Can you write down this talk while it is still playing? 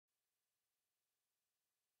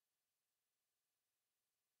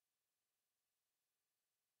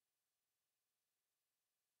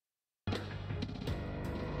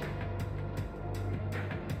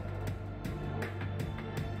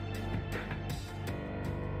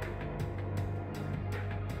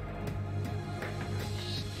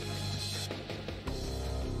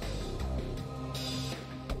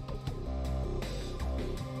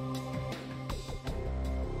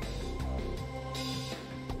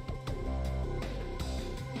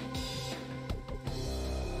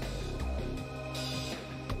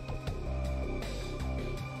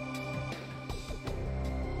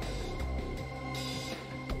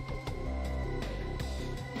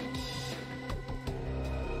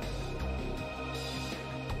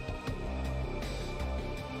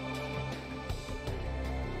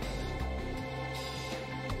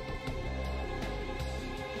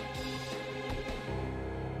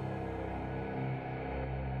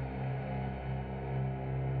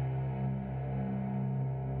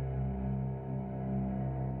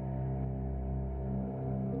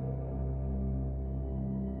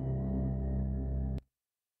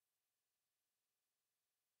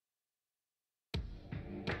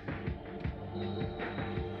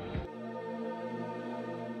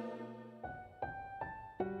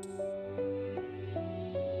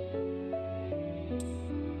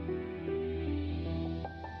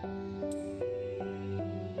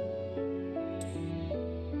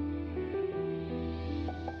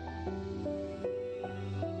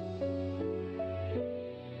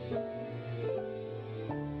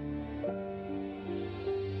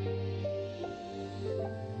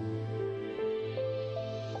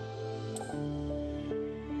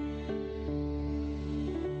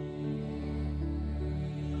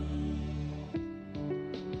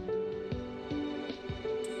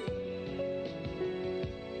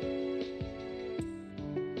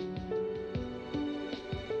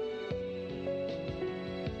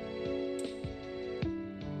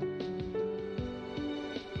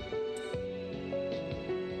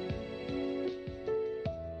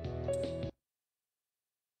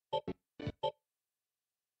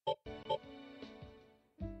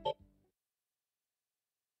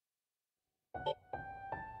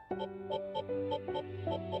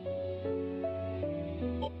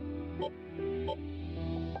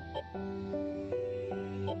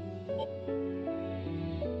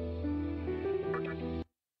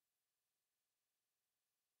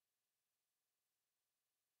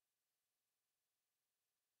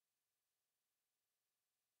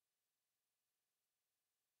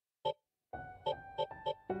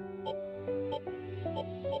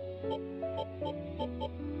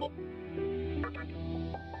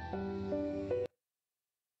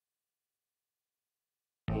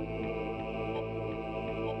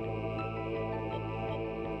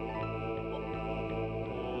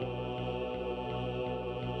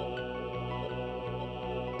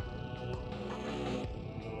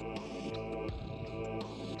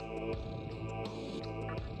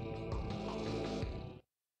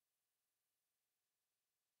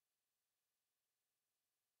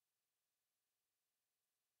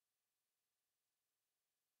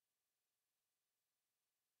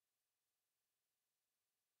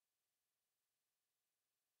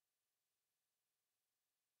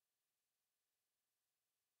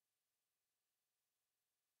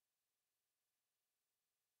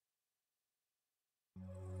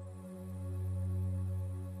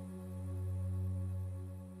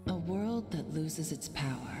A world that loses its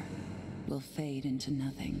power will fade into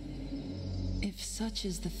nothing. If such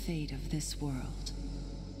is the fate of this world,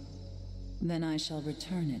 then I shall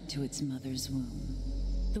return it to its mother's womb.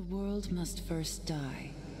 The world must first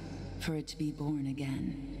die for it to be born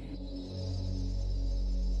again.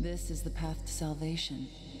 This is the path to salvation,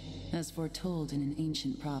 as foretold in an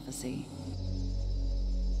ancient prophecy.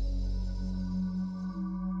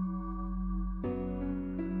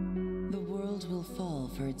 The world will fall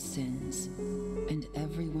for its sins, and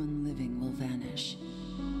everyone living will vanish.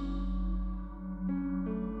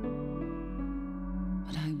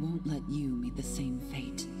 But I won't let you meet the same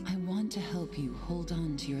fate. I want to help you hold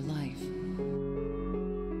on to your life.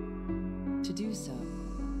 To do so,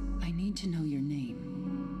 I need to know your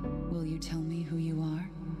name. Will you tell me who you are?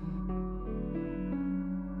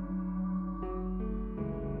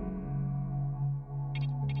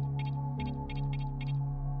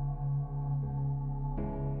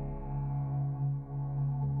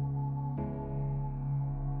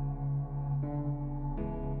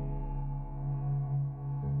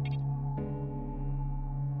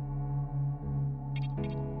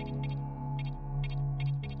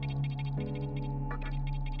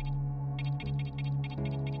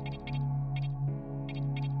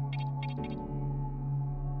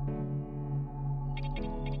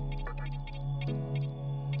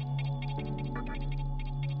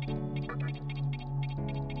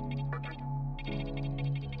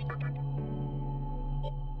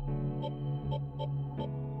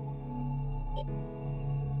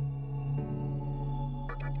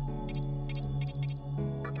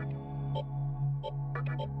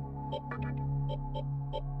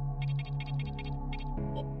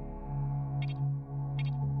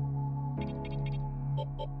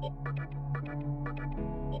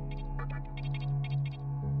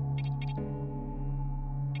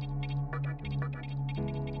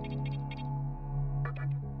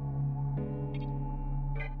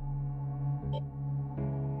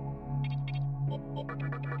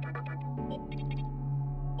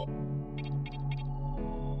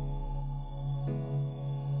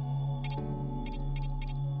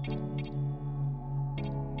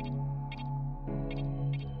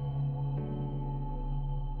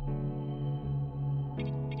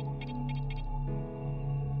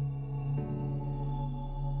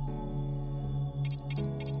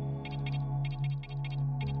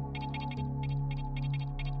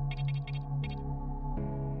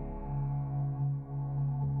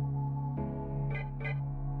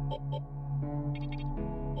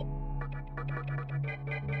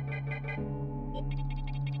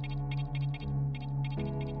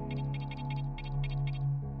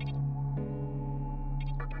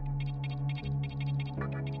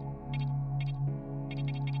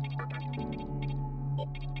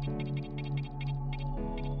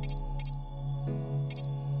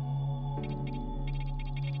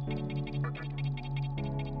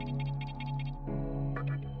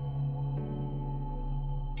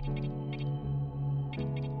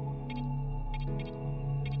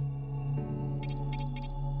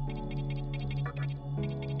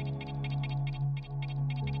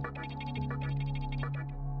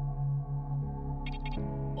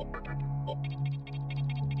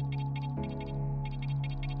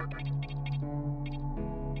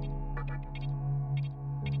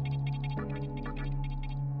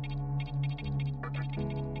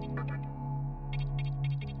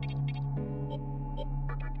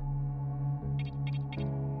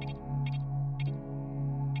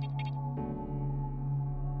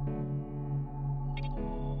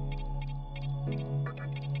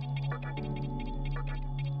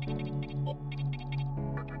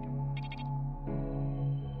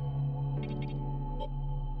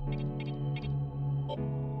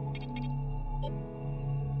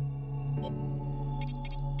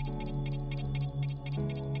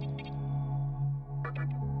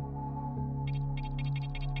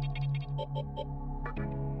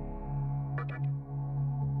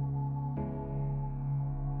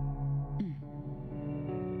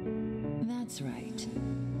 That's right.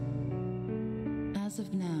 As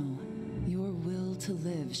of now, your will to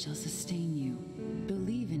live shall sustain you.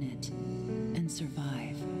 Believe in it, and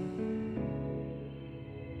survive.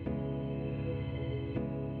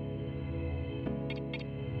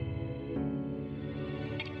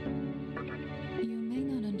 You may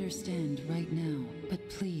not understand right now, but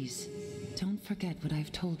please, don't forget what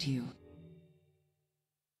I've told you.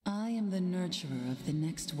 I am the nurturer of the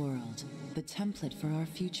next world. The template for our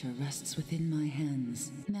future rests within my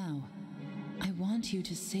hands. Now, I want you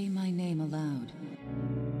to say my name aloud.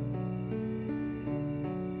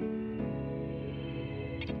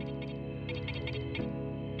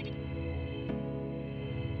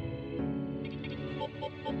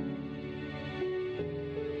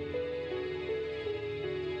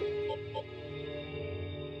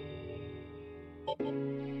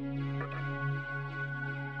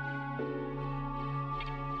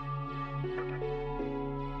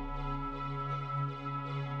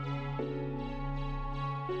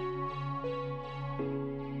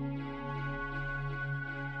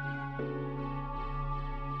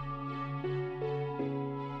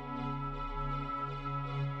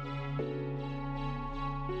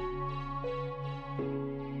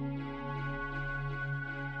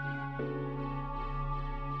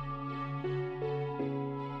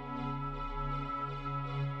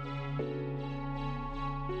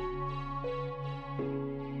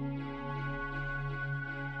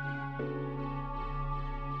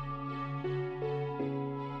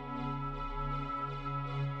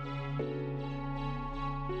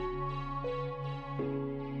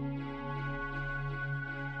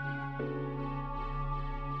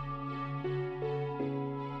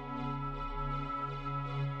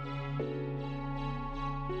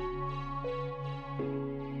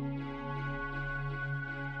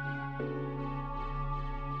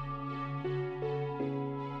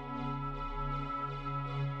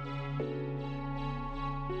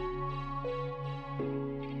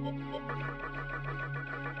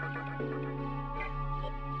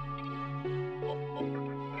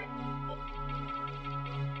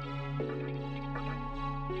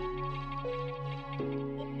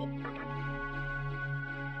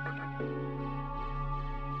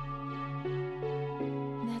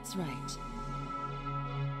 That's right.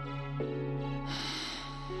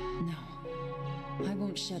 No, I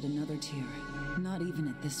won't shed another tear, not even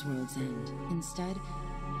at this world's end. Instead,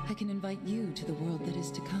 I can invite you to the world that is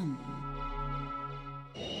to come.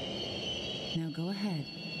 Now go ahead,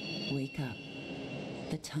 wake up.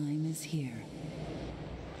 The time is here.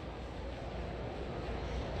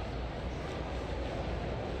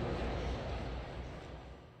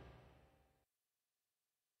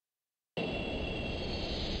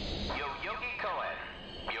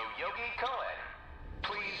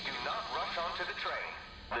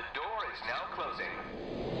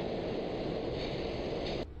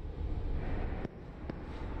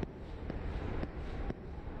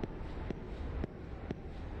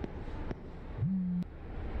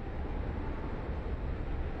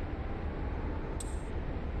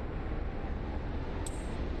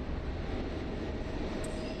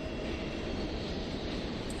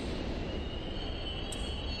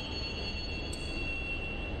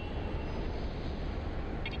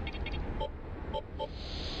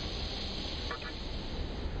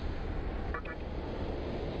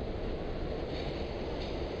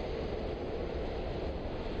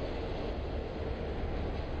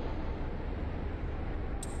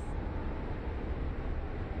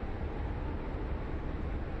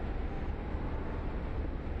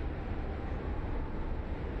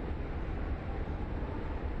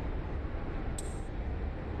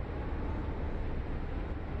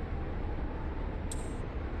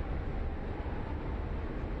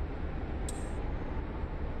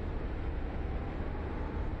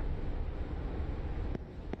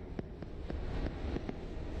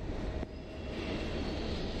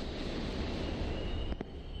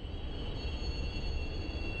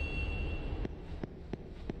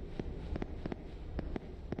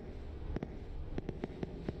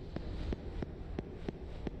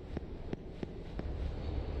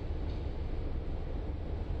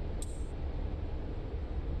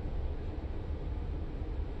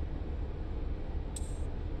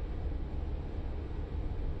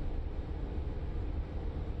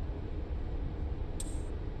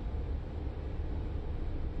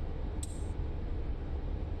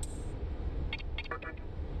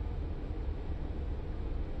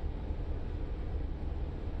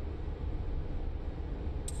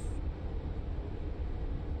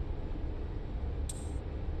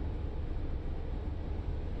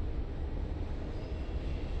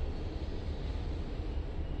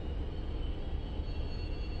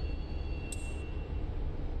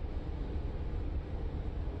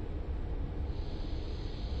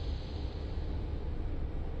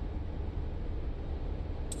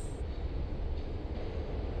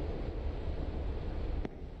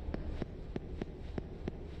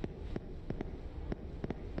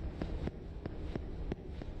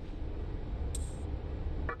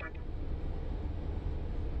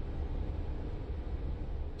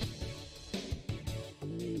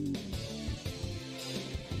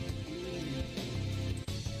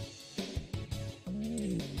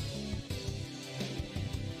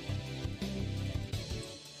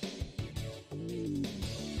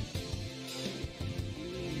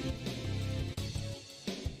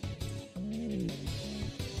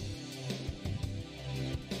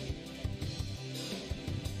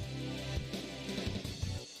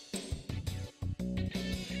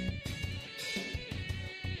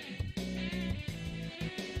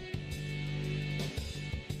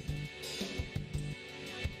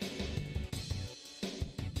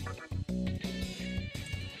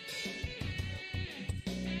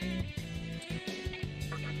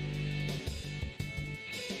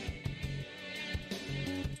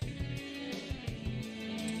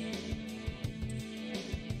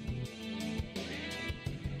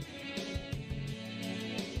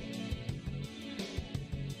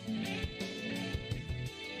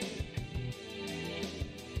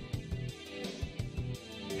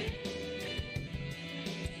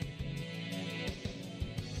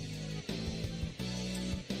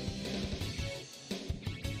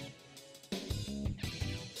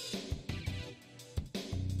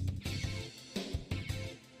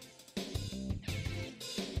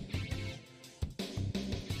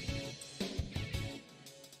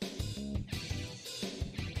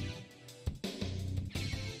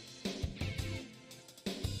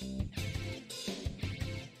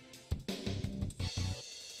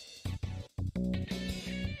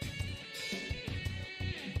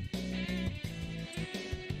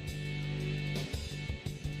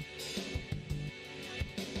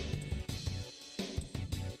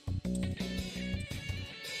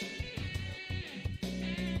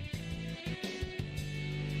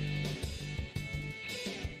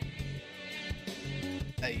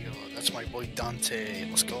 There you go. That's my boy Dante.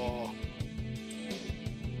 Let's go.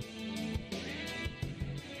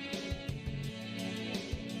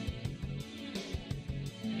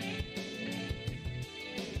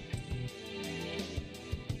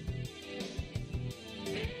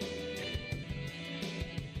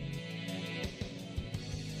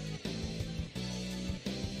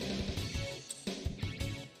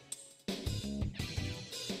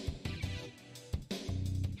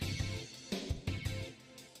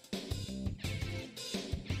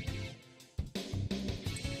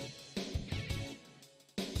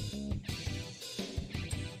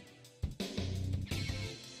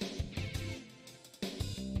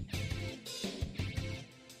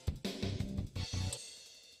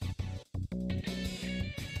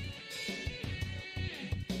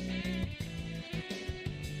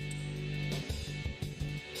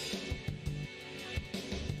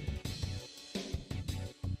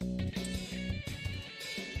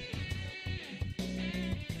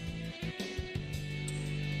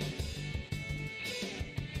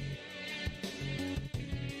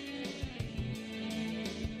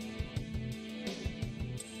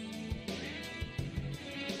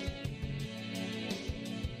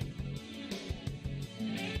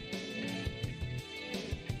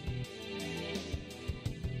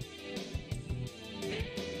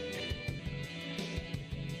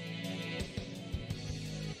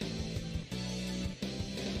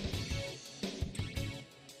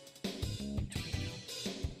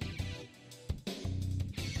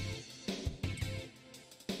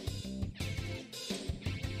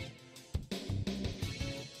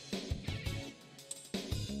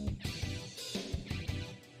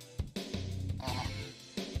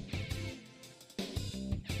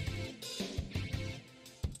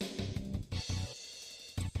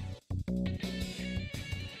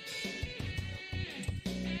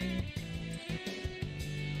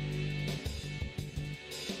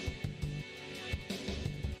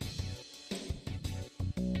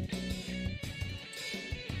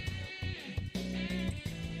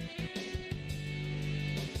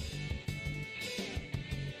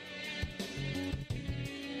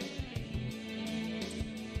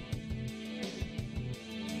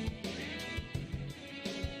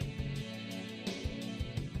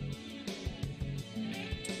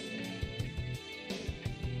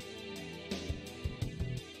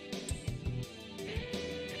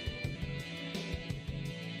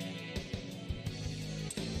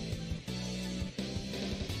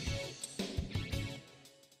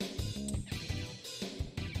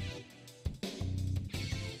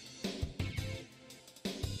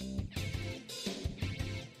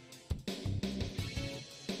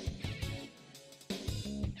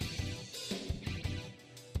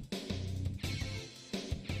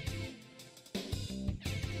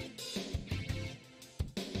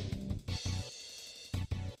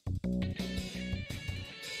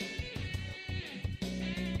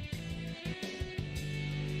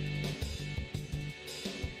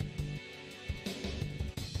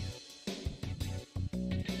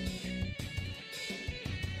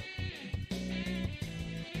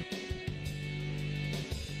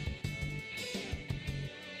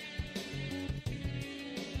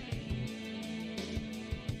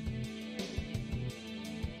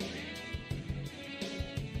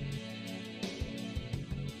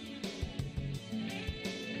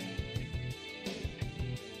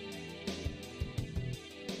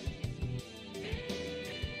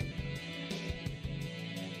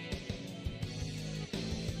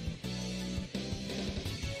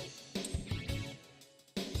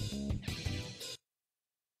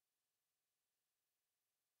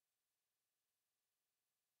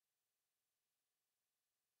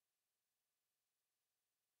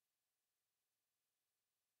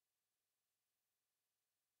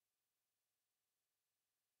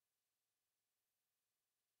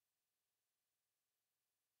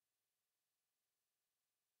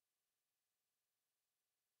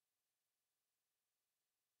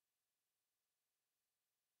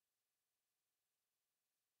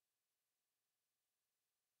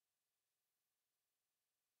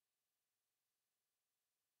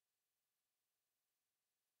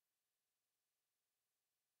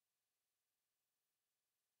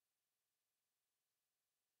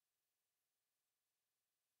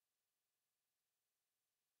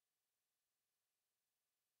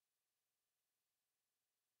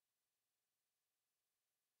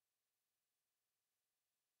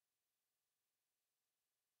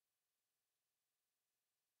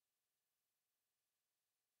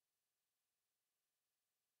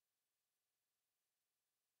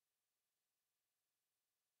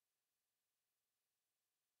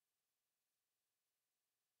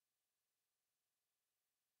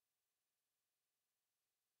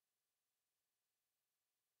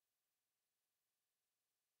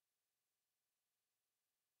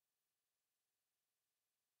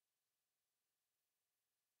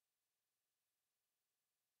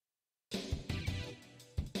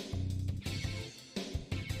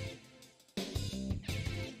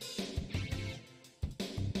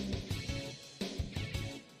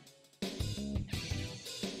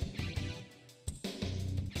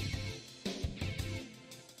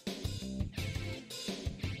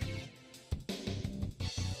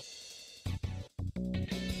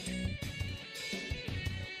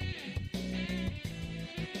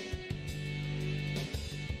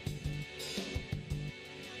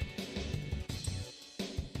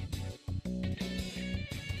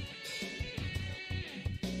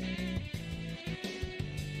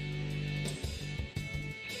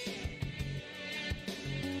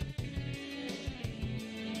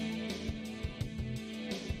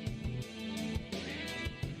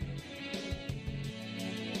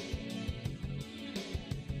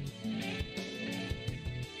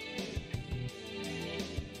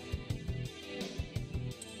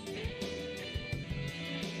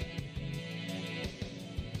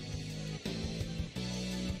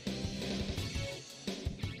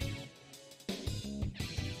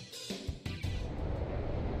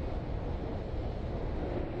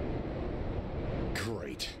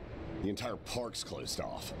 The entire park's closed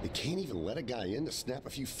off. They can't even let a guy in to snap a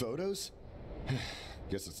few photos?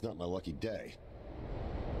 Guess it's not my lucky day.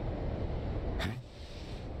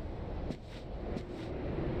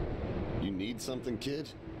 You need something, kid?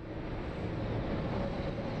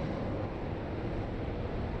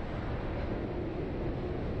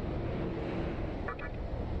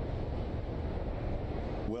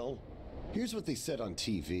 Well, here's what they said on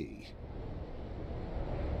TV.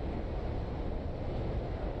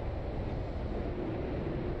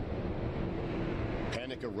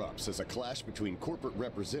 Panic erupts as a clash between corporate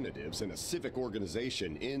representatives and a civic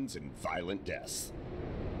organization ends in violent deaths.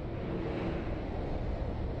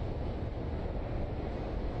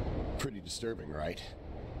 Pretty disturbing, right?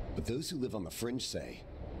 But those who live on the fringe say,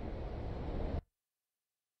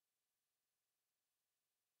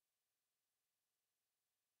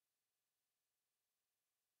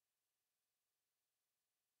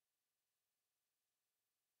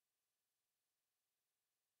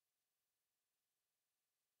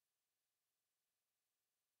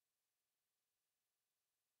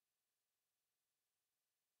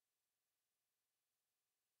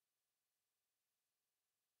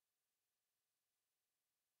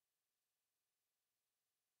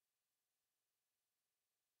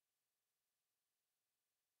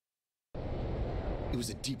 it was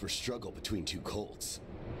a deeper struggle between two cults.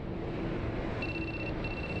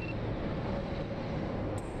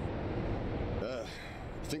 I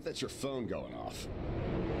think that's your phone going off.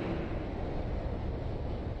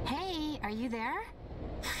 Hey, are you there?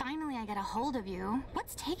 Finally, I get a hold of you.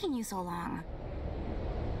 What's taking you so long?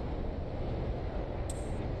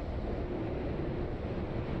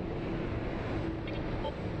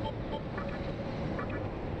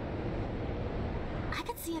 I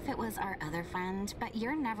could see if it was our other friend, but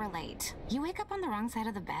you're never late. You wake up on the wrong side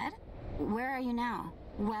of the bed? Where are you now?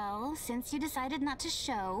 Well, since you decided not to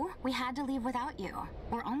show, we had to leave without you.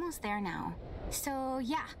 We're almost there now. So,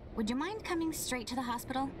 yeah, would you mind coming straight to the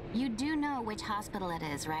hospital? You do know which hospital it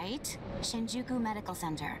is, right? Shinjuku Medical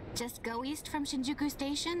Center. Just go east from Shinjuku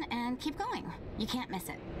Station and keep going. You can't miss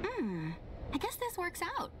it. I guess this works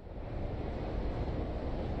out.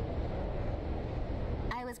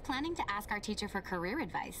 I was planning to ask our teacher for career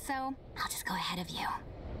advice, so I'll just go ahead of you.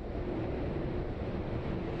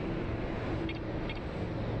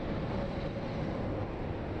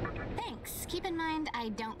 Thanks. Keep in mind, I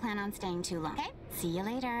don't plan on staying too long. Okay? See you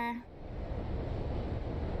later.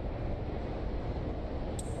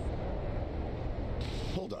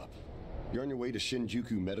 Hold up. You're on your way to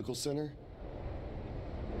Shinjuku Medical Center?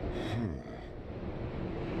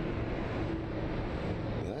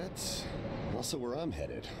 That's also where I'm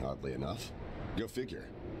headed, oddly enough. Go figure.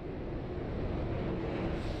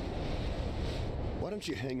 Why don't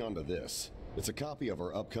you hang on to this? It's a copy of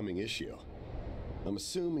our upcoming issue. I'm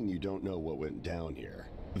assuming you don't know what went down here.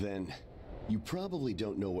 Then, you probably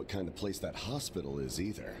don't know what kind of place that hospital is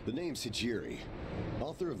either. The name's Hijiri,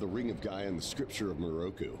 author of The Ring of Gaia and the Scripture of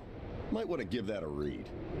Moroku. Might want to give that a read.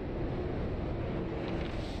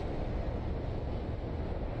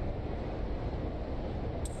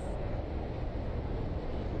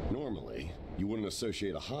 Normally, you wouldn't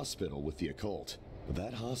associate a hospital with the occult, but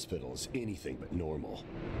that hospital is anything but normal.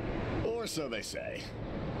 Or so they say.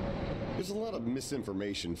 There's a lot of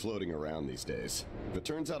misinformation floating around these days. If it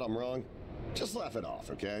turns out I'm wrong, just laugh it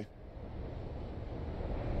off, okay?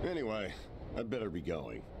 Anyway, I'd better be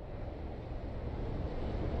going.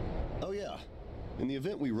 Oh yeah, in the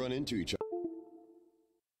event we run into each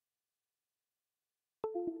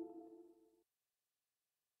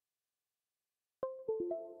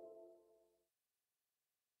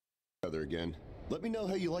other again, let me know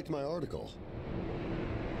how you liked my article.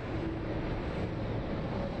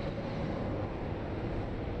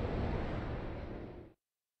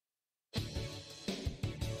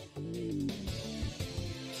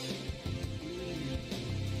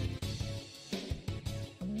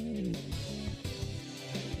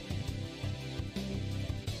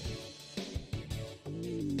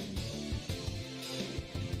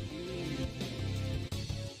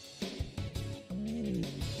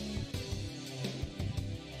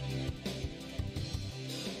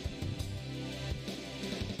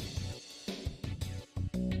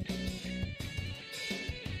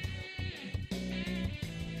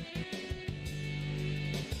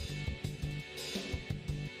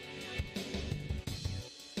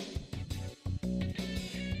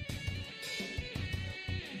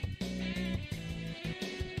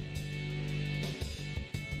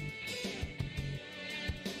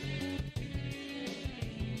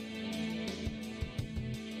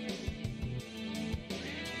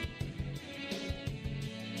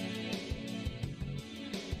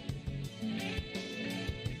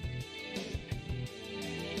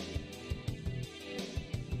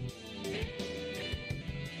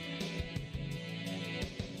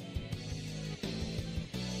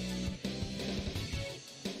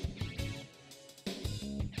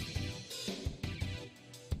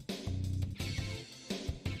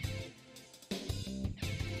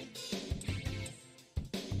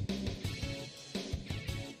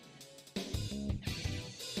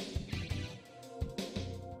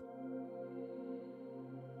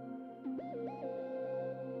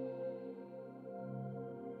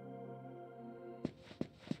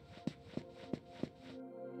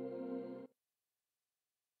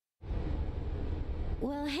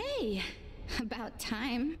 Well, hey, about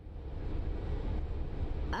time.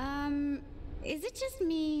 Is it just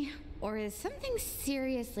me, or is something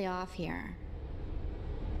seriously off here?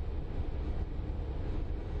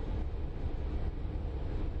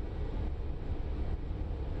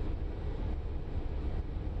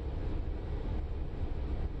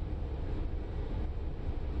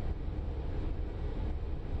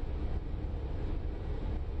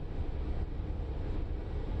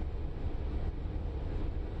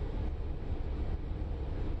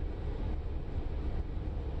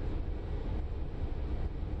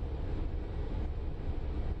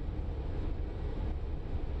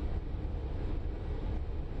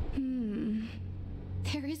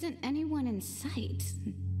 There isn't anyone in sight.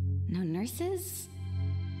 No nurses?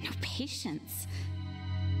 No patients.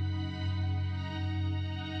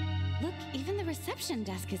 Look, even the reception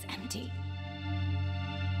desk is empty.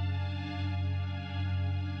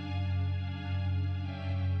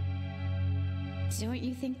 Don't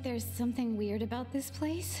you think there's something weird about this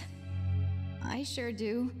place? I sure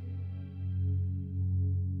do.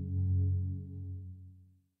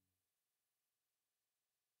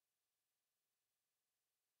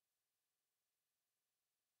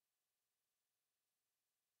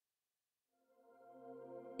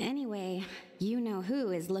 Anyway, you know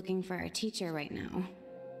who is looking for a teacher right now.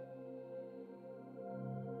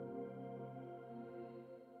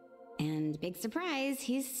 And big surprise,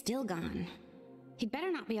 he's still gone. He'd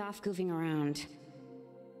better not be off goofing around.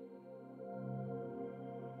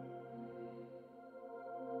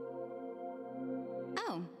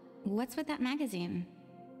 Oh, what's with that magazine?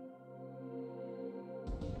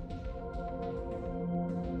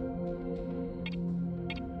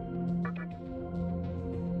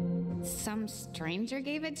 Some stranger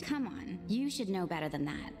gave it? Come on, you should know better than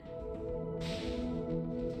that.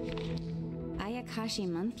 Ayakashi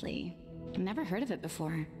Monthly. Never heard of it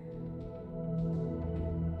before.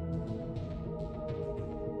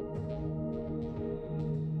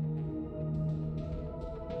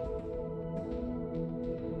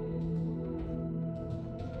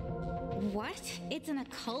 What? It's an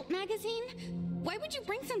occult magazine? Why would you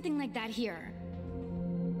bring something like that here?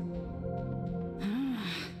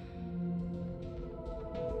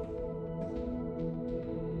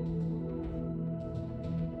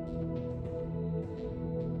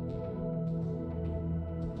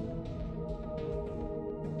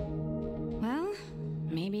 Well,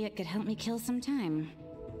 maybe it could help me kill some time.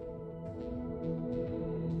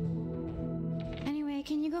 Anyway,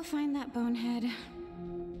 can you go find that bonehead?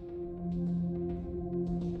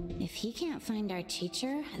 If he can't find our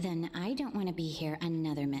teacher, then I don't want to be here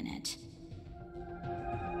another minute.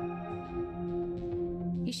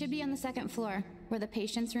 You should be on the second floor, where the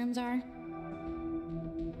patients' rooms are.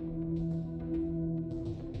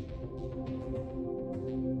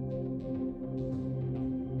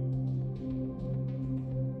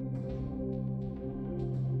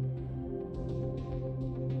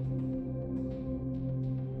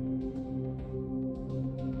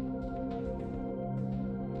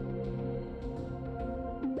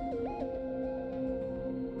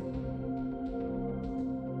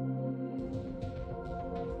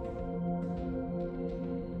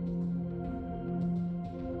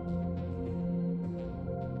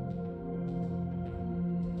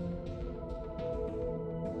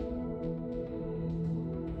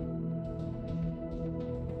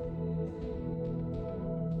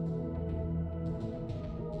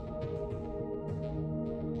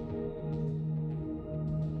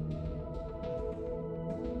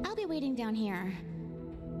 Waiting down here.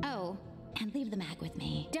 Oh, and leave the mag with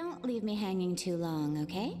me. Don't leave me hanging too long,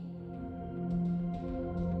 okay?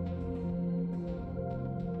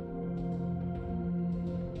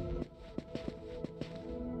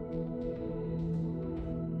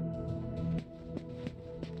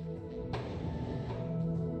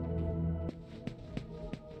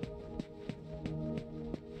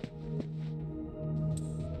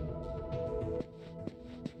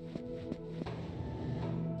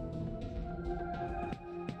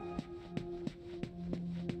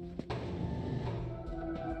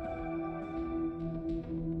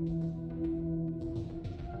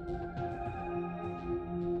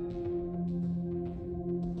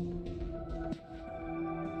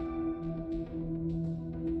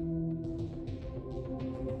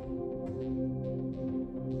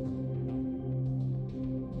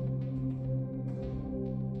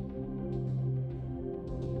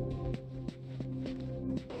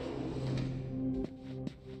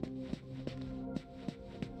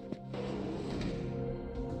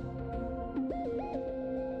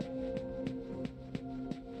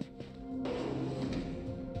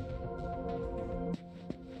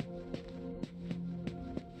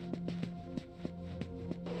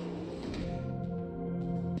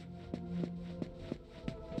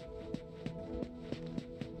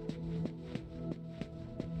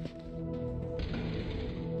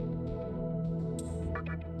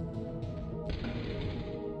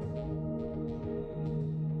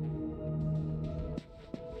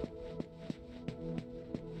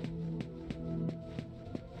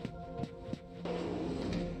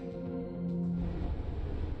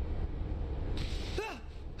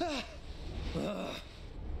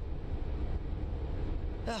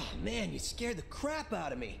 man, you scared the crap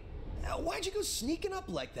out of me. Why'd you go sneaking up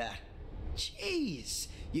like that? Jeez,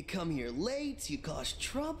 you come here late, you cause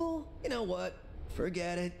trouble. You know what?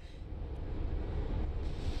 Forget it.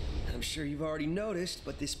 I'm sure you've already noticed,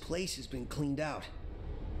 but this place has been cleaned out.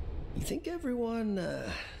 You think everyone,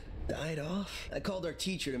 died off? I called our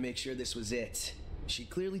teacher to make sure this was it. She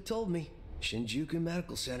clearly told me. Shinjuku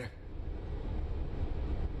Medical Center.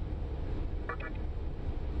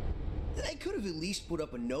 They could have at least put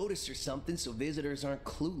up a notice or something so visitors aren't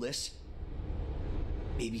clueless.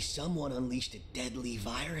 Maybe someone unleashed a deadly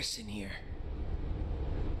virus in here.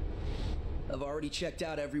 I've already checked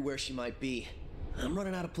out everywhere she might be. I'm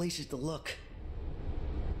running out of places to look.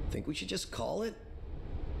 Think we should just call it?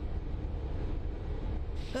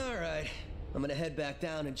 Alright, I'm gonna head back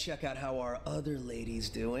down and check out how our other lady's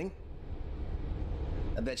doing.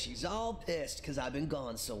 I bet she's all pissed because I've been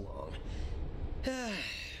gone so long.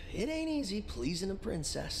 It ain't easy pleasing a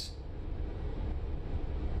princess.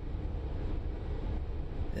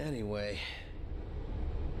 Anyway,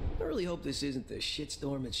 I really hope this isn't the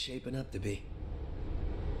shitstorm it's shaping up to be.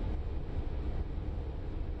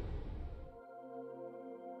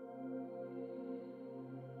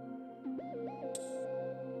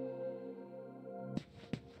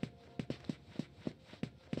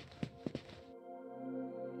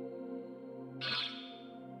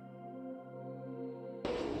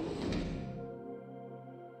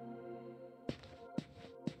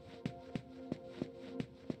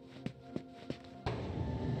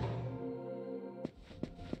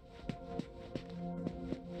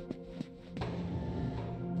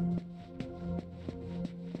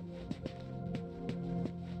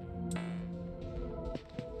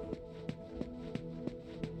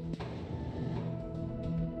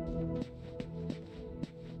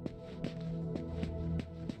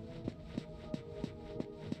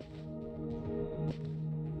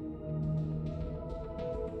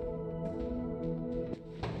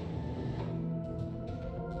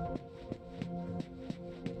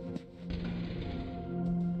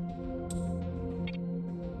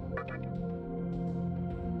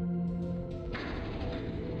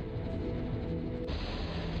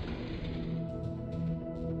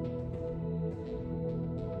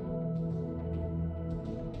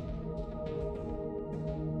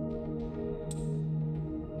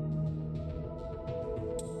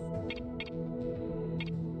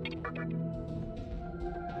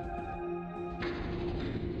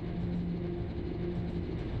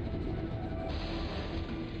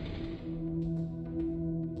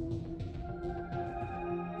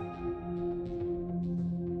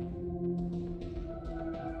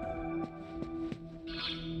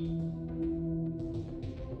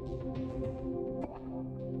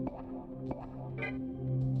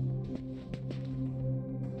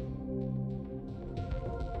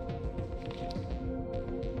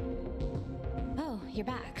 You're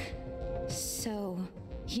back. So,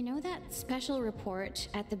 you know that special report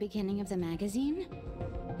at the beginning of the magazine?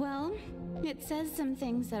 Well, it says some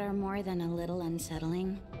things that are more than a little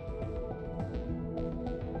unsettling.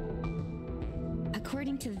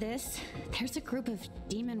 According to this, there's a group of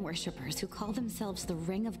demon worshippers who call themselves the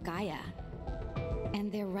Ring of Gaia. And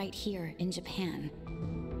they're right here in Japan.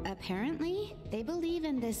 Apparently, they believe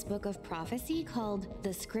in this book of prophecy called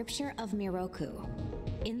the Scripture of Miroku.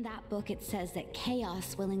 In that book, it says that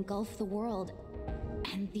chaos will engulf the world,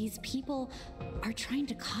 and these people are trying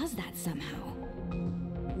to cause that somehow.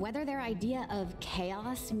 Whether their idea of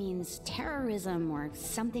chaos means terrorism or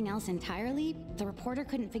something else entirely, the reporter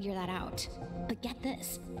couldn't figure that out. But get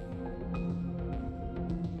this.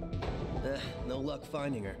 No luck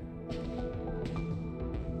finding her.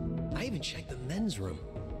 I even checked the men's room.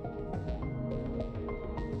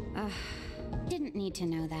 Didn't need to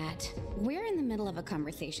know that. We're in the middle of a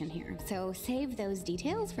conversation here, so save those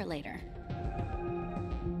details for later.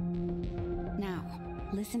 Now,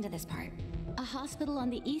 listen to this part. A hospital on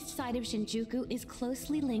the east side of Shinjuku is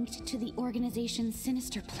closely linked to the organization's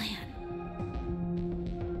sinister plan.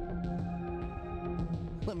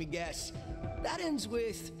 Let me guess. That ends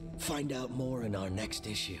with, find out more in our next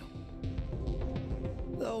issue.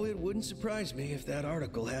 Though it wouldn't surprise me if that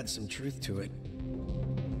article had some truth to it.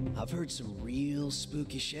 I've heard some real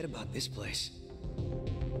spooky shit about this place.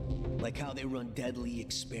 Like how they run deadly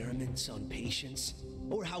experiments on patients,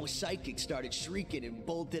 or how a psychic started shrieking and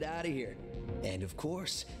bolted out of here. And of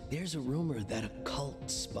course, there's a rumor that a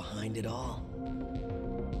cult's behind it all.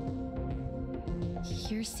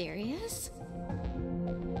 You're serious?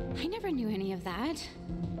 I never knew any of that.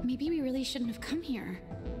 Maybe we really shouldn't have come here.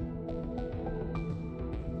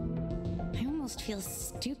 I almost almost feel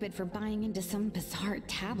stupid for buying into some bizarre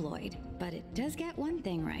tabloid, but it does get one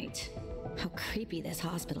thing right. How creepy this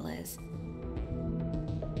hospital is.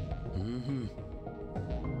 Mm-hmm.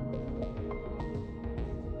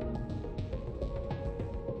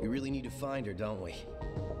 We really need to find her, don't we?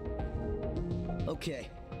 Okay,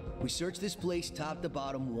 we search this place top to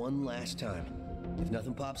bottom one last time. If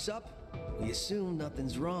nothing pops up, we assume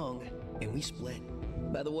nothing's wrong, and we split.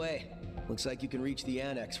 By the way, looks like you can reach the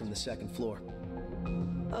annex from the second floor.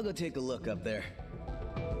 I'll go take a look up there.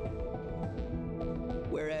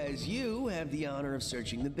 Whereas you have the honor of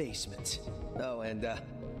searching the basement. Oh, and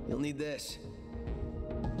you'll need this.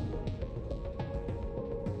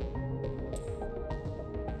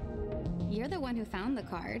 You're the one who found the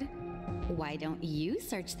card. Why don't you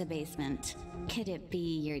search the basement? Could it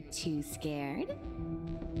be you're too scared?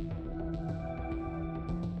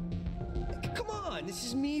 Come on, this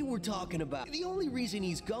is me we're talking about. The only reason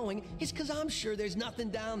he's going is because I'm sure there's nothing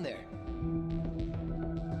down there.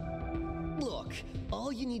 Look,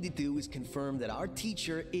 all you need to do is confirm that our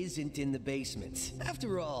teacher isn't in the basement.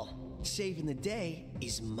 After all, saving the day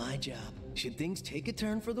is my job. Should things take a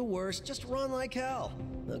turn for the worse, just run like hell.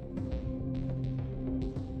 Look.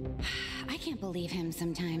 I can't believe him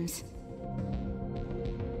sometimes.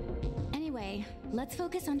 Anyway, let's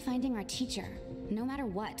focus on finding our teacher. No matter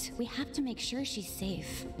what, we have to make sure she's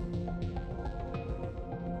safe.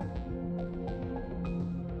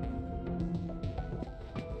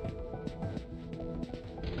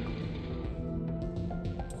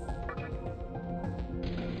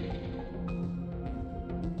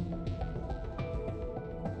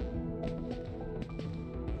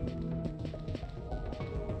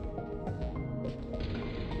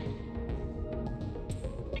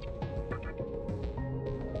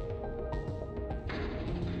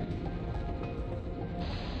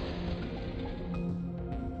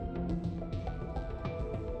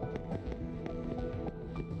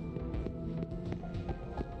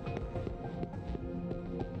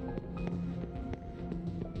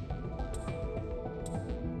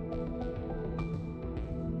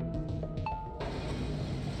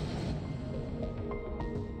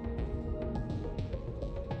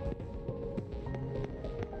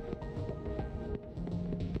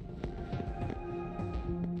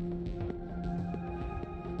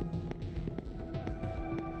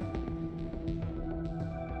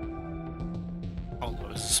 All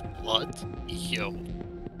this blood? Yo.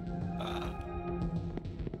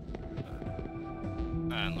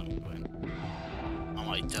 And let me go in. I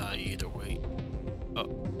might die either way. Oh.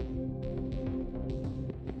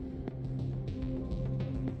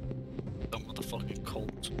 The motherfucking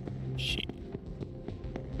cult. Shit.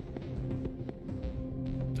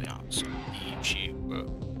 They are so deep shit, bro.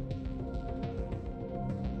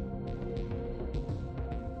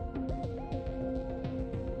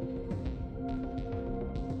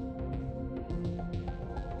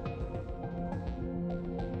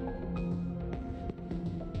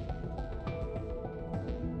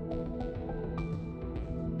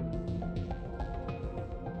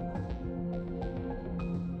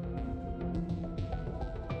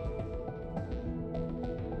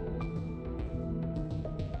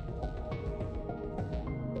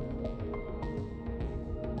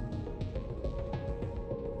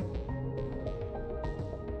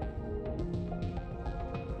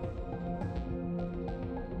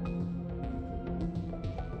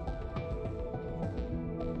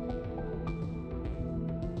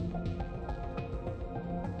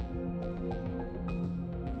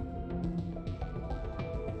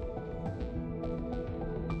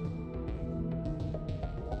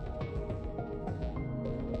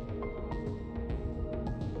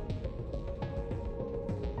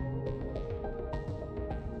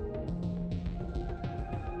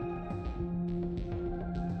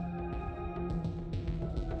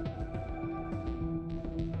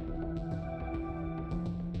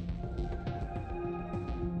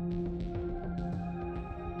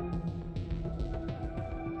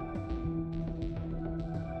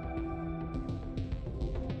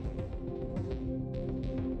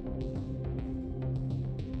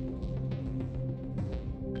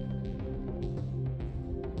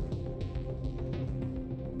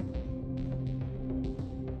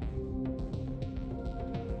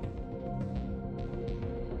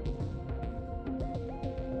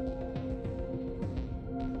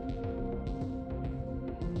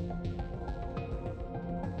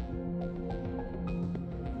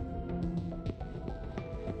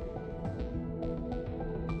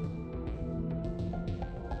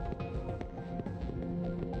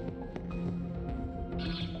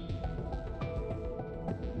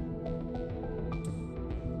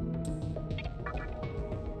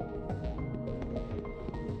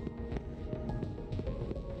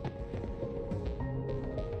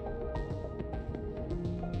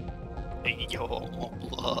 Hey, yo, my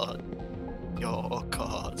blood. Yo, oh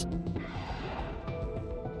god.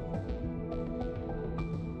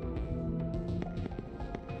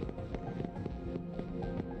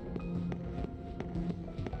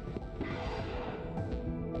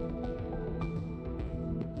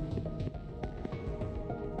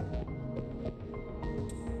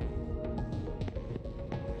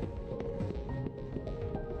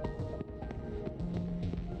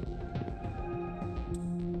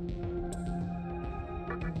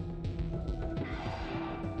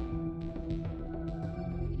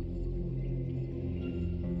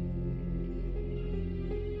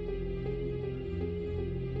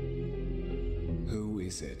 Who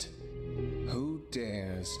is it? Who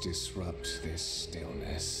dares disrupt this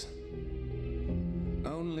stillness?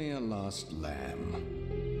 Only a lost lamb.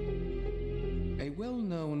 A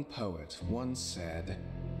well-known poet once said,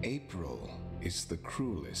 "April is the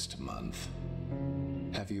cruelest month."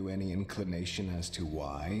 Have you any inclination as to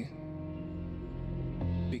why?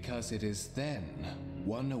 Because it is then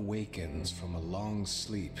one awakens from a long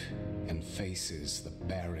sleep and faces the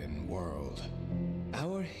barren world.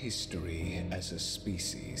 Our history as a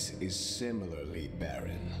species is similarly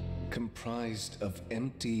barren, comprised of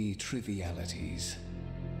empty trivialities.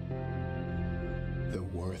 The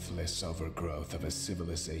worthless overgrowth of a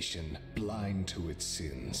civilization blind to its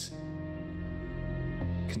sins.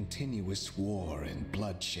 Continuous war and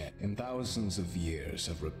bloodshed, and thousands of years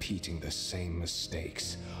of repeating the same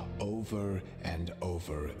mistakes over and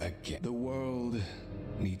over again. The world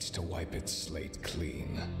needs to wipe its slate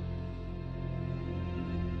clean.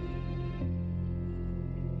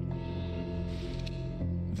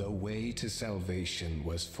 The way to salvation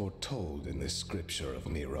was foretold in the scripture of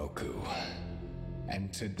Miroku.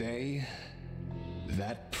 And today,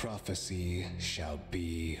 that prophecy shall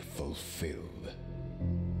be fulfilled.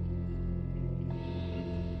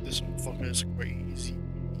 This motherfucker is crazy.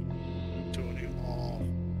 Turn it off.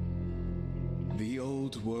 The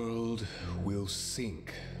old world will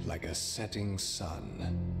sink like a setting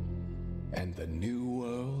sun, and the new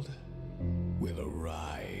world will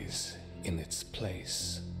arise in its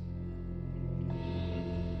place.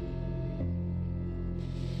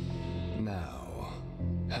 Now,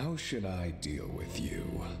 how should I deal with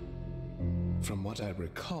you? From what I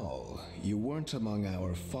recall, you weren't among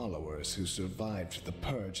our followers who survived the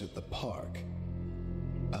purge at the park.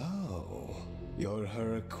 Oh, you're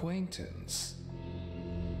her acquaintance.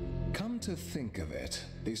 Come to think of it,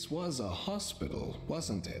 this was a hospital,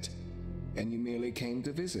 wasn't it? And you merely came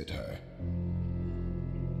to visit her.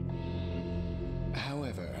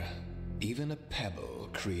 However, even a pebble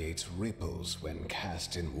creates ripples when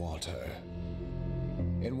cast in water.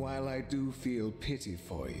 And while I do feel pity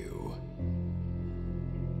for you,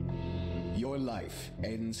 your life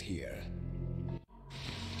ends here.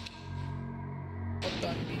 What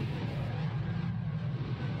the?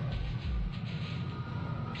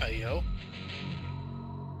 Hey, yo.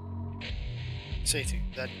 Say to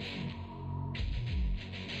that.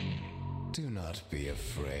 Do not be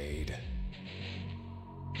afraid.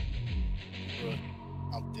 Bro,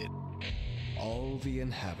 I'm dead. All the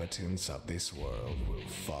inhabitants of this world will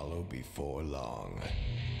follow before long.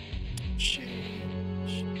 Shit.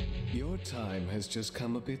 Your time has just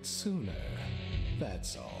come a bit sooner,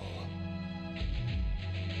 that's all.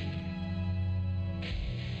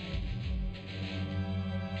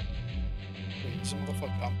 This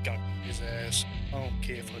motherfucker, I'm gonna beat his ass. I don't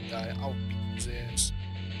care if I die, I'll beat his ass.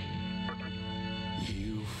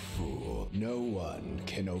 You fool. No one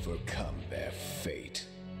can overcome their fate.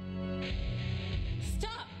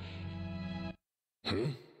 Stop!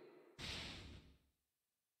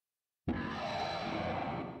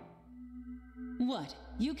 What?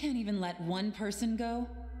 You can't even let one person go?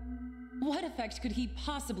 What effect could he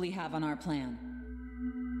possibly have on our plan?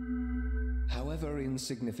 However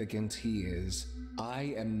insignificant he is,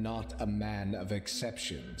 I am not a man of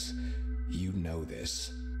exceptions. You know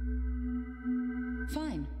this.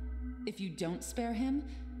 Fine. If you don't spare him,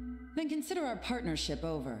 then consider our partnership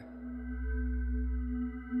over.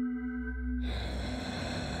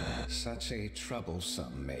 Such a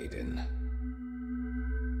troublesome maiden.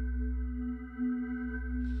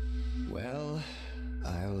 Well,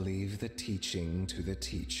 I'll leave the teaching to the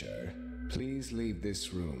teacher. Please leave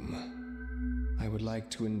this room. I would like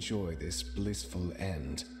to enjoy this blissful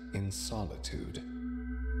end in solitude.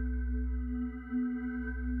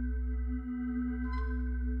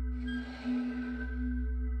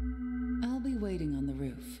 I'll be waiting on the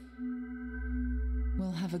roof.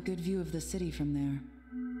 We'll have a good view of the city from there.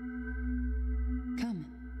 Come,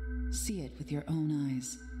 see it with your own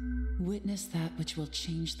eyes. Witness that which will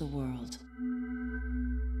change the world.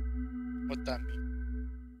 what that means.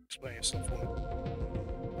 Explain yourself for me.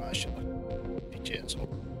 I should DJ as well.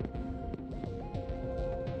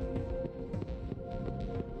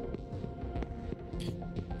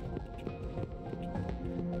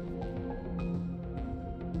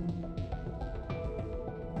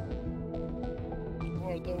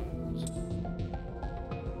 What are those?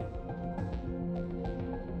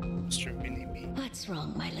 Mr. Mini Me. What's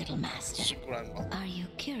wrong, my little master? It's your grandma. Are you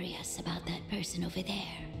curious about that person over there?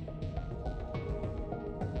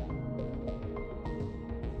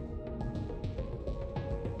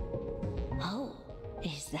 Oh,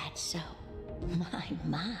 is that so?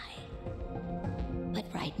 My. But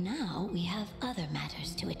right now, we have other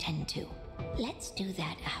matters to attend to. Let's do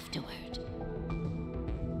that afterward.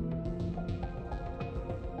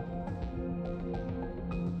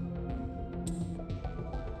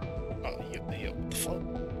 Oh, yeah, what the fuck?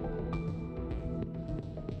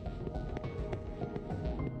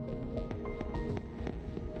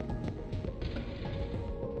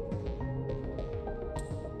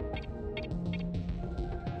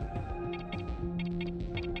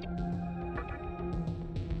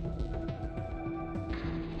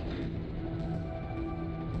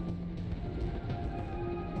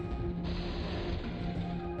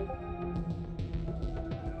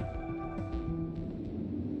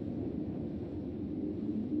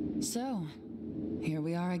 So, here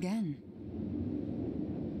we are again.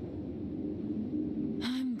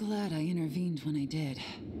 I'm glad I intervened when I did.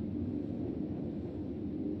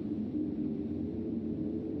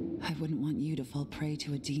 I wouldn't want you to fall prey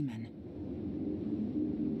to a demon.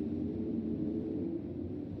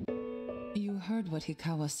 You heard what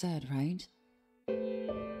Hikawa said, right?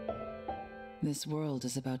 This world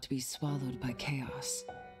is about to be swallowed by chaos.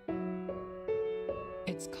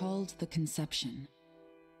 It's called the Conception.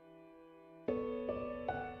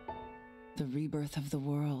 The rebirth of the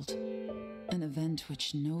world, an event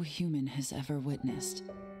which no human has ever witnessed.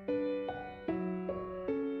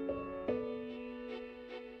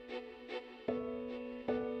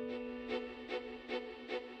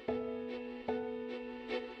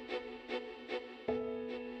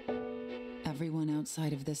 Everyone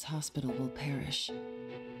outside of this hospital will perish.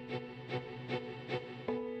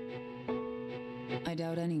 I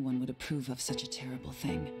doubt anyone would approve of such a terrible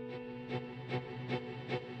thing.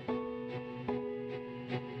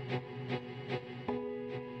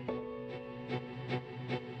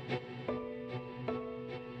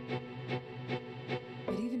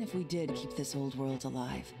 If we did keep this old world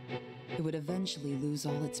alive, it would eventually lose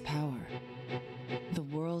all its power. The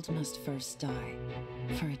world must first die,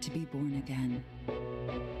 for it to be born again.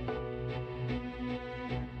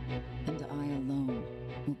 And I alone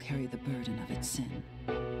will carry the burden of its sin.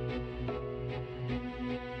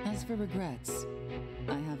 As for regrets,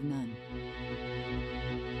 I have none.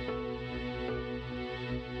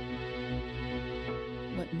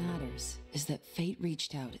 What matters is that fate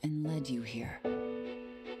reached out and led you here.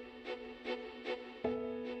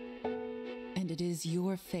 And it is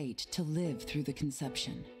your fate to live through the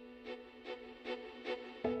conception.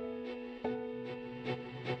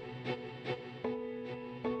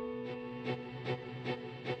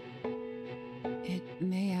 It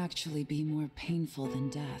may actually be more painful than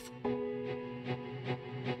death.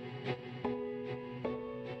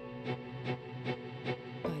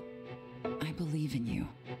 But I believe in you.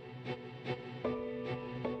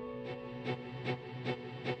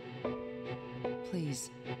 Please.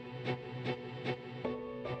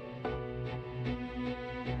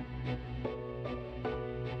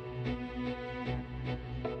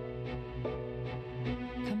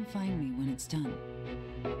 Come find me when it's done.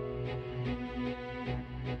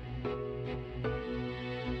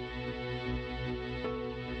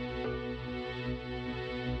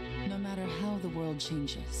 No matter how the world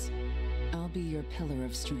changes, I'll be your pillar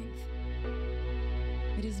of strength.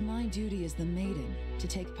 It is my duty as the maiden to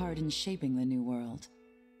take part in shaping the new world.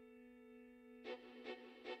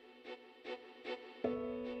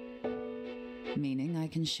 Meaning I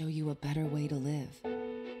can show you a better way to live.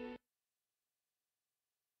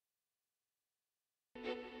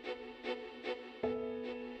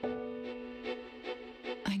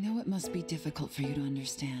 I know it must be difficult for you to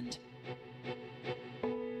understand,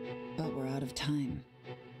 but we're out of time.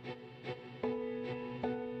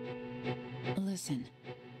 Listen,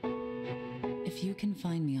 if you can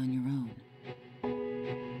find me on your own,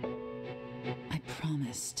 I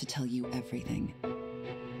promise to tell you everything.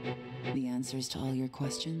 The answers to all your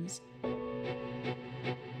questions,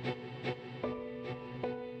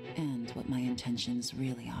 and what my intentions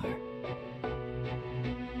really are.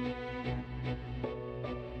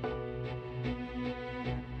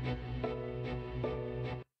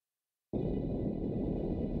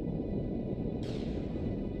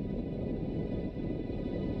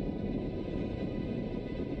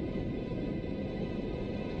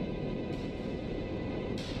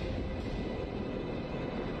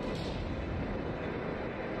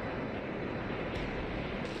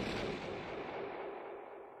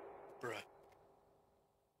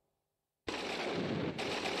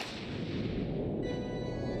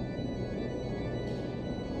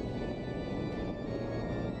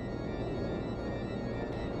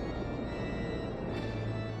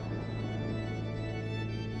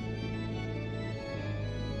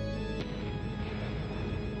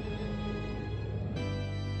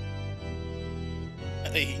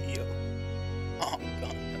 Hey, yo. I'm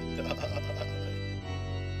gonna die.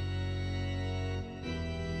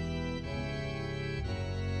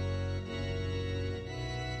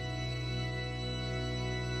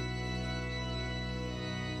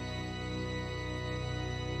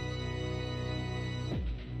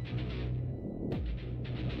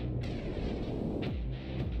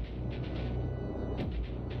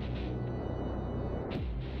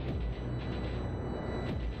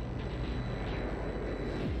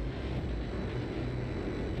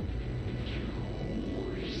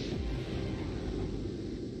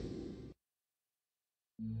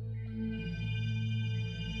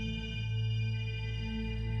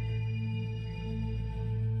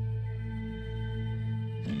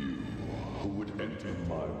 Who would enter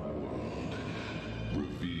my world?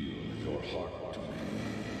 Reveal your heart to me.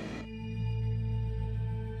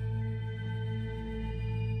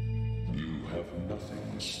 You have nothing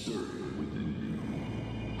stirring within you,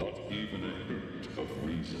 not even a hint of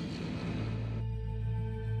reason.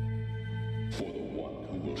 For the one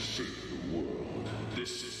who will shape the world,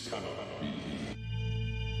 this cannot be.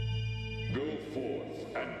 Go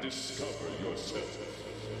forth and discover yourself.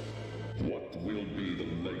 What will be the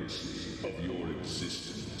legacy of your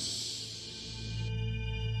existence?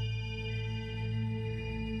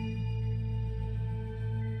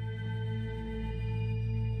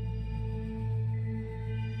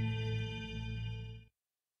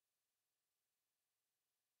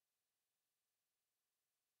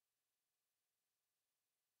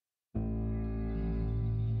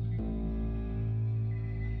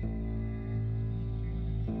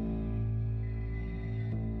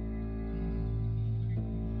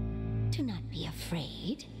 Do not be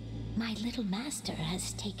afraid. My little master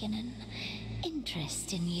has taken an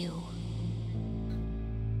interest in you.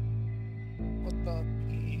 What the?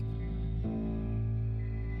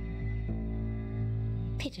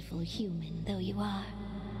 Pitiful human though you are,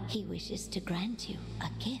 he wishes to grant you a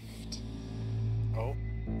gift. Oh,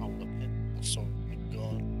 I'll look at also my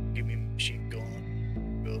gun. Give me a machine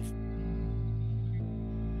gun. Buff.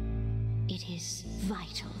 It is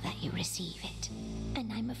vital that you receive it,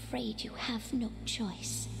 and I'm afraid you have no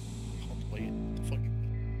choice. I'll play it. What the fuck?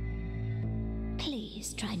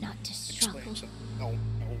 Please try not to struggle. Explain yourself. No,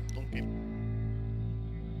 don't give me.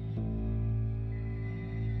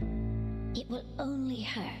 It will only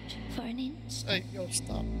hurt for an instant. Hey, yo,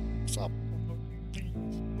 stop. Stop. Please.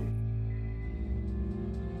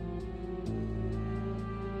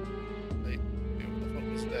 Hey, what the fuck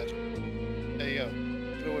is that? Hey, yo,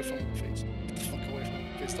 get away from my face. Get the fuck away from my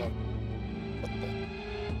face, dog. What the?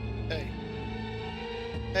 Hey.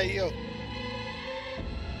 Hey, yo.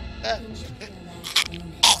 Ah.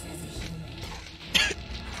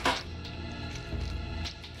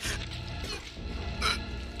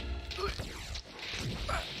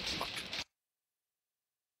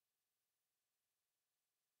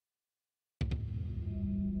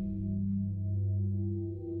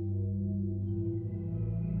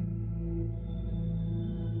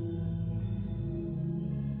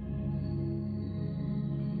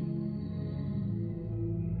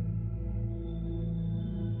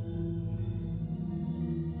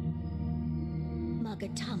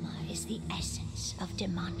 Magatama is the essence of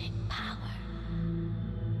demonic power.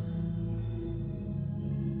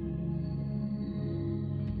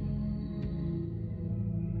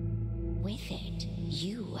 With it,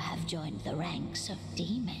 you have joined the ranks of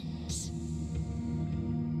demons.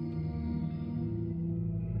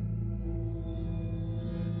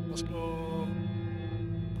 Let's go.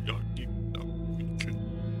 We gotta keep it up. We can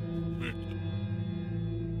make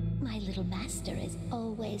it. My little master is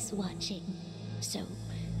always watching, so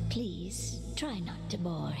please try not to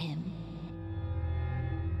bore him.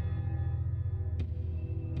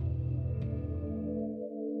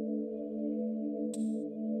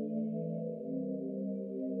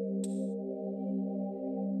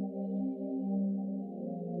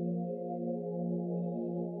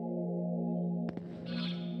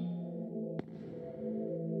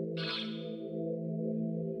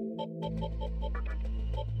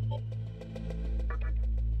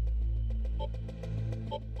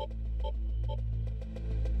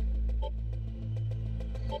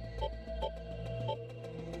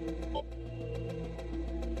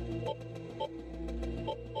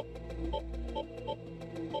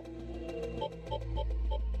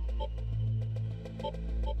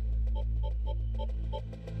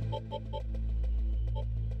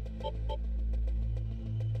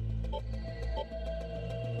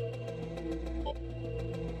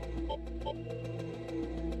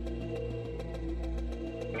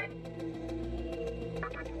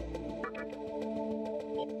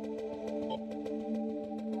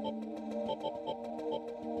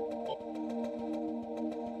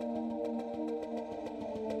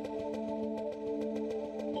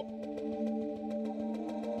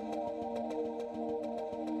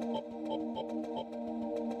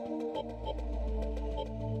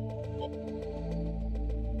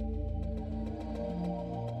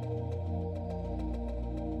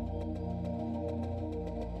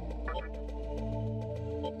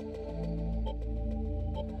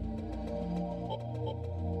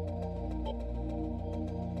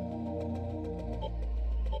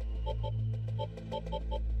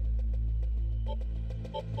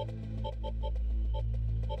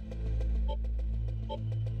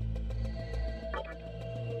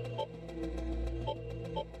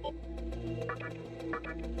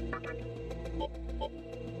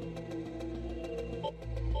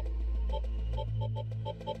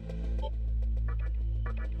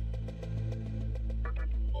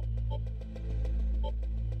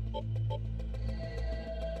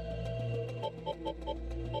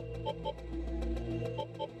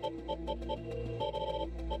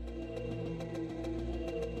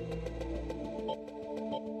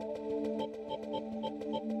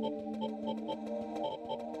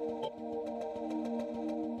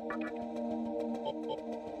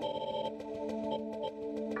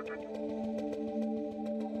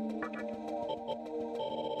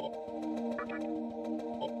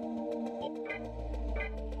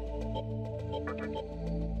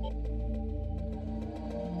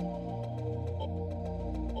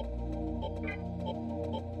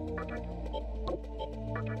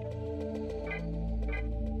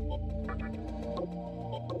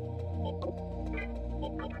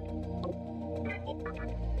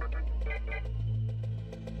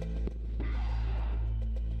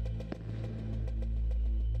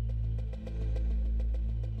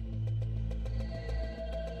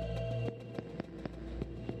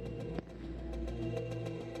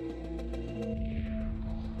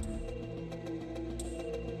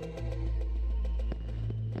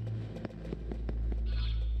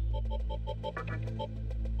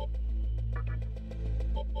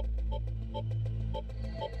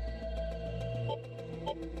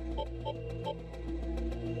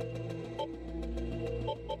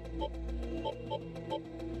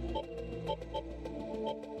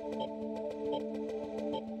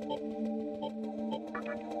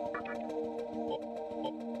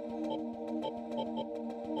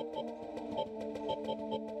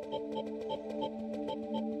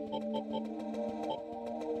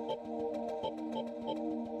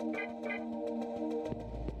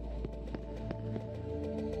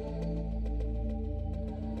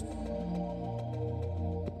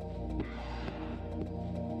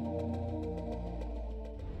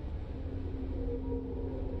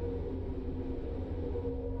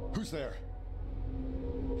 Who's there?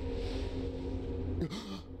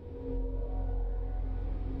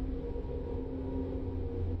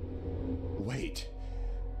 Wait.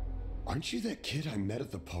 Aren't you that kid I met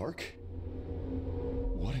at the park?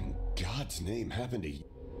 What in God's name happened to you?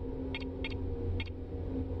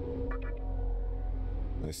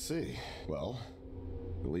 I see. Well,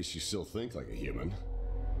 at least you still think like a human.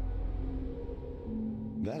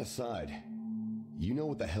 That aside, you know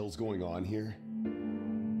what the hell's going on here?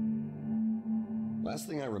 Last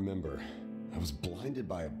thing I remember, I was blinded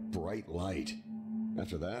by a bright light.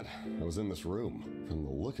 After that, I was in this room. From the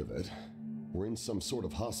look of it, we're in some sort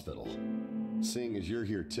of hospital. Seeing as you're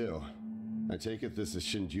here too, I take it this is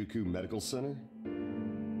Shinjuku Medical Center?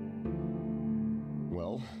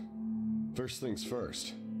 Well, first things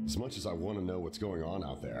first. As much as I want to know what's going on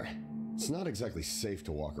out there, it's not exactly safe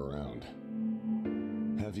to walk around.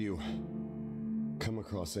 Have you come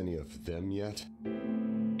across any of them yet?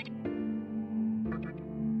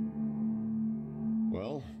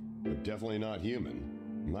 Well, they're definitely not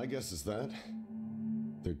human. My guess is that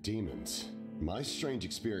they're demons. My strange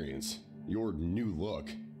experience, your new look,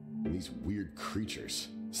 and these weird creatures.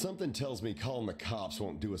 Something tells me calling the cops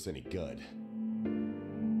won't do us any good.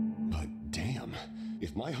 But damn,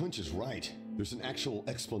 if my hunch is right, there's an actual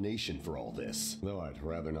explanation for all this. Though I'd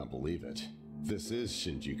rather not believe it. If this is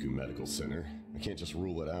Shinjuku Medical Center, I can't just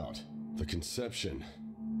rule it out. The conception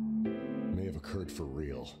may have occurred for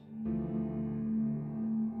real.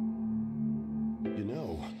 You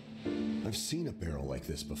know, I've seen a barrel like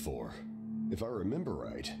this before. If I remember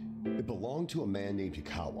right, it belonged to a man named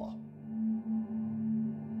Hikawa.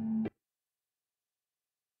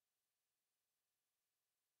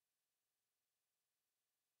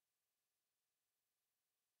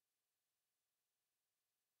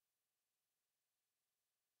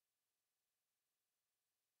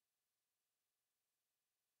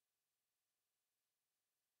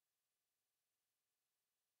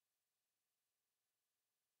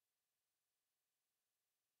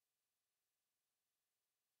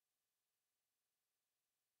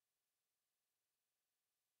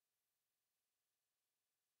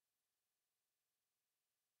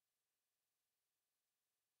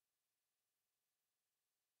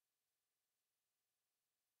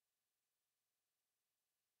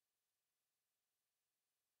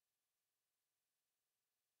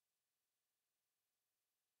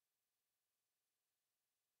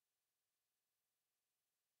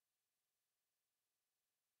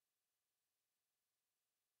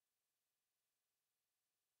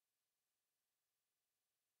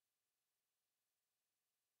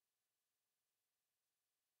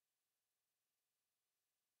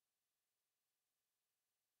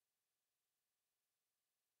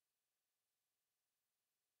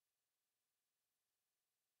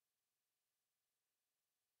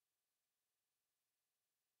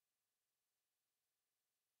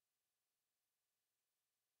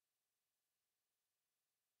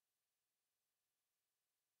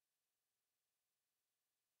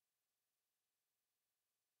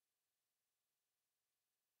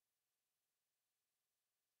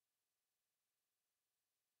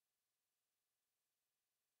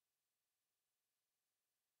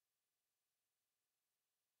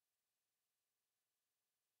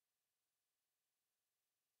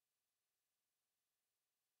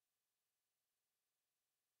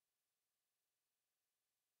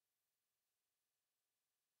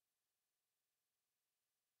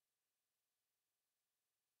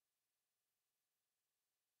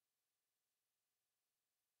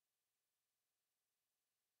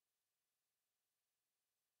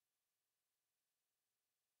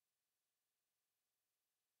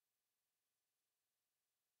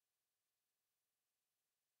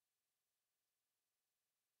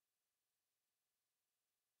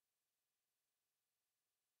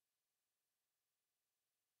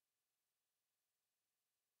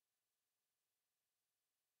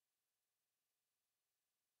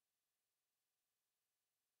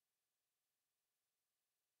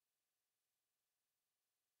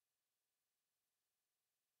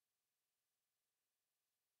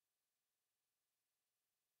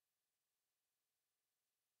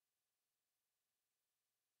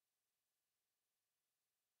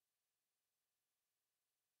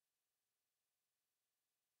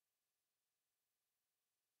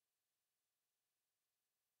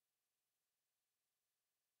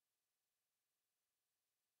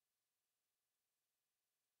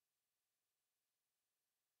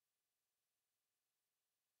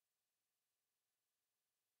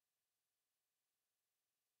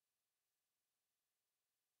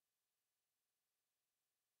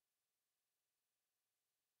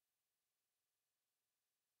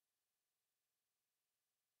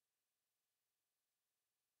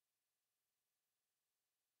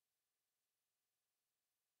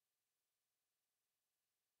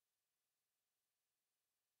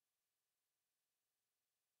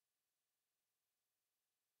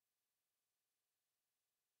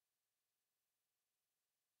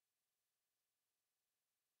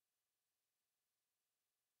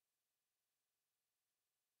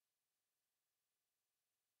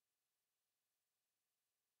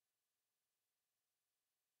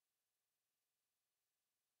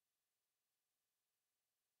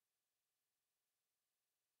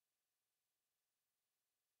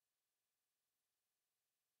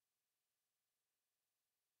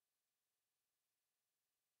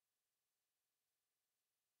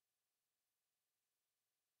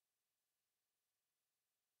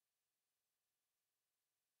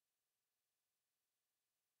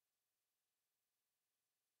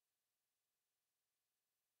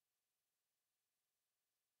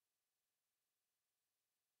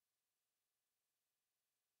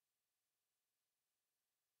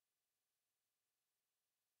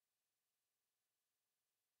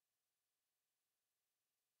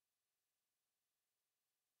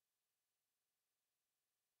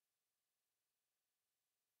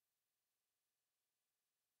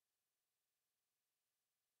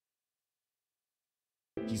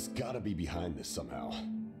 He's gotta be behind this somehow.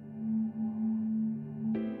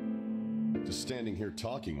 Just standing here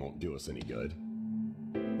talking won't do us any good.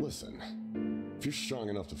 Listen, if you're strong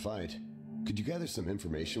enough to fight, could you gather some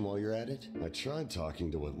information while you're at it? I tried talking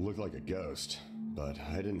to what looked like a ghost, but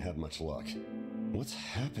I didn't have much luck. What's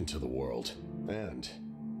happened to the world? And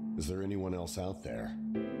is there anyone else out there?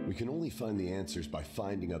 We can only find the answers by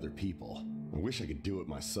finding other people. I wish I could do it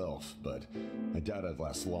myself, but I doubt I'd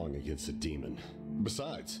last long against a demon.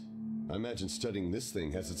 Besides, I imagine studying this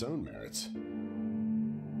thing has its own merits.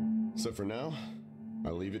 So for now,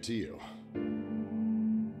 I'll leave it to you.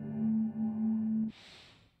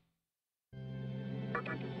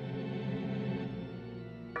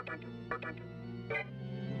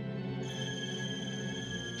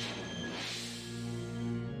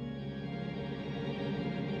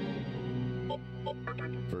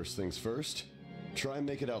 First things first, try and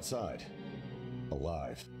make it outside.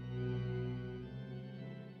 Alive.